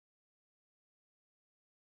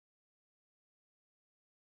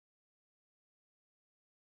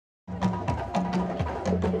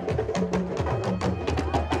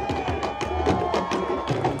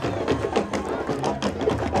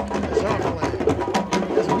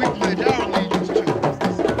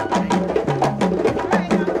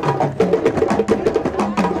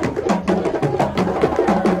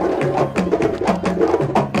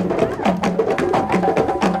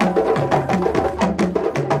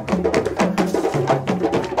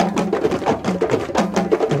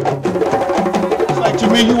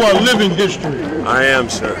me you are living history. I am,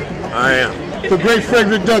 sir. I am. The great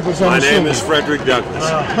Frederick Douglass. My name is Frederick Douglass.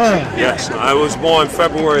 Yes, I was born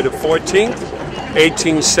February the 14th,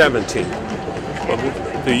 1817.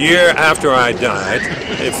 The year after I died,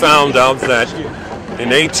 they found out that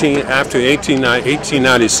after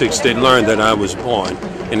 1896, they learned that I was born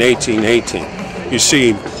in 1818. You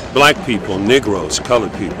see, black people, Negroes,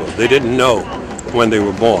 colored people, they didn't know when they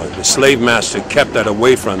were born. The slave master kept that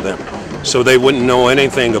away from them, so they wouldn't know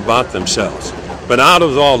anything about themselves. But out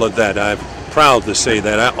of all of that, I'm proud to say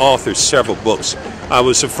that I authored several books. I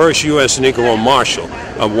was the first U.S. Negro Marshal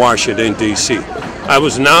of Washington, D.C. I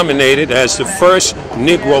was nominated as the first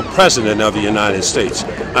Negro President of the United States.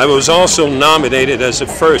 I was also nominated as the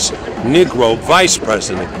first Negro Vice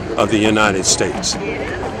President of the United States.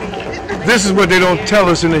 This is what they don't tell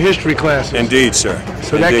us in the history classes. Indeed, sir.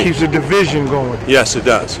 So that keeps the division going. Yes, it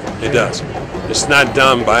does. It does. It's not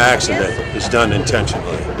done by accident. It's done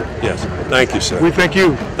intentionally. Yes. Thank you, sir. We thank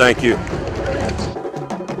you. Thank you.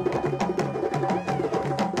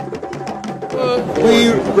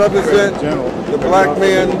 We represent the black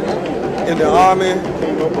men in the Army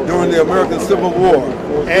during the American Civil War.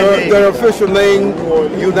 Their official name,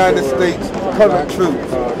 United States Colored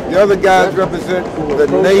Troops. The other guys represent the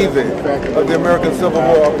Navy of the American Civil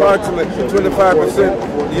War. Approximately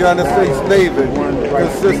 25% of the United States Navy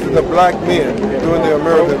consisted of black men during the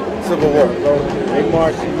American Civil War. And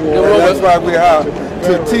that's why we are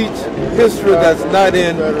to teach history that's not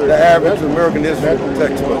in the average American history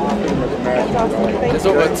textbook. There's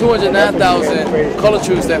over 209,000 colored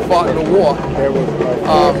troops that fought in the war.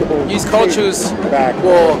 These colored troops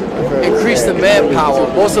will increase the manpower.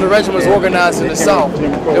 Most of the regiments organized in the South.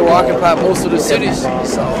 They will occupy most of the cities in the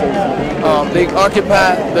South. They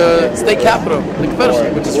occupy the state capital, the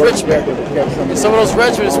Confederacy, which is Richmond. And some of those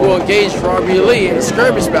regiments will engage Robert E. Lee in a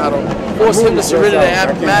skirmish battle, force him to surrender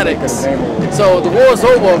to Appomattox. So the war is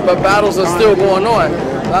over, but battles are still going on.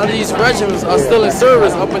 A lot of these regiments are still in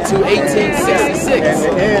service up until 1866.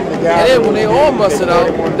 And then when they all mustered out,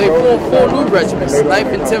 they formed 4 new regiments,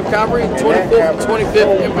 9th and 10th Cavalry, 24th and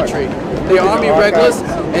 25th Infantry. They are Army regulars,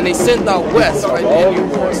 and they sent out west right in the Indian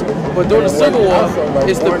Wars. But during the Civil War,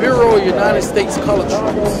 it's the Bureau of United States Colored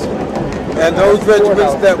Troops. And those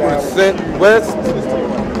regiments that were sent west,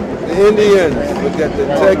 the Indians looked at the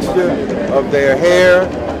texture of their hair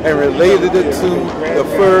and related it to the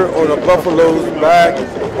fur on the buffalo's back,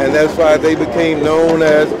 and that's why they became known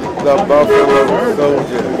as the Buffalo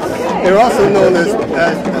Soldiers. They're also known as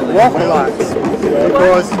walk-a-lots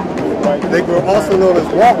because they were also known as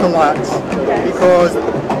walk-a-lots because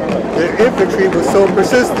their infantry was so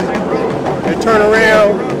persistent. They turn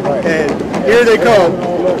around and here they come.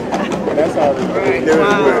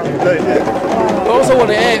 I also want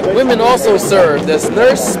to add, women also served as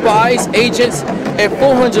nurse, spies, agents, and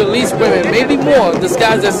 400 at least women, maybe more,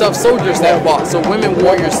 disguised as soldiers that fought. So women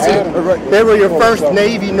warriors too. They were your first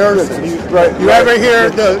Navy nurses. You ever hear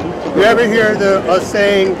the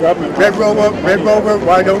saying, Red Rover,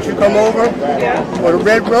 why don't you come over? Yeah. Well, the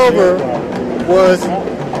Red Rover was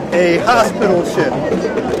a hospital ship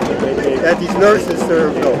that these nurses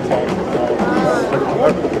served on.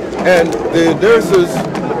 And the nurses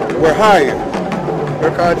were hired.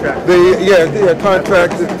 They're contracted. They are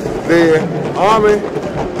contracted. The Army,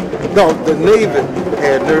 no, the Navy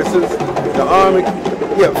had nurses. The Army,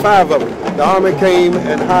 5 of them. The Army came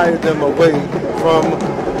and hired them away from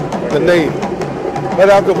the Navy. But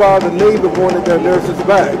after a while, the Navy wanted their nurses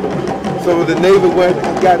back. So the Navy went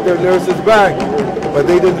and got their nurses back, but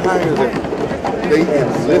they didn't hire them. They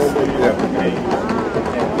enlisted them.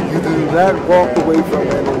 You do not walk away from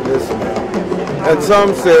an enlistment. And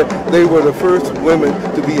some said they were the first women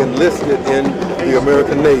to be enlisted in the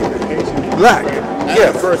American Navy. Black,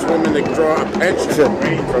 yes. The first women to draw a pension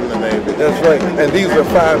from the Navy. That's right. And these were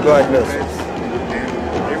 5 black nurses.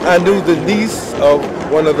 I knew the niece of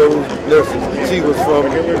one of those nurses. She was from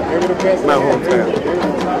my hometown.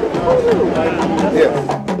 Yeah.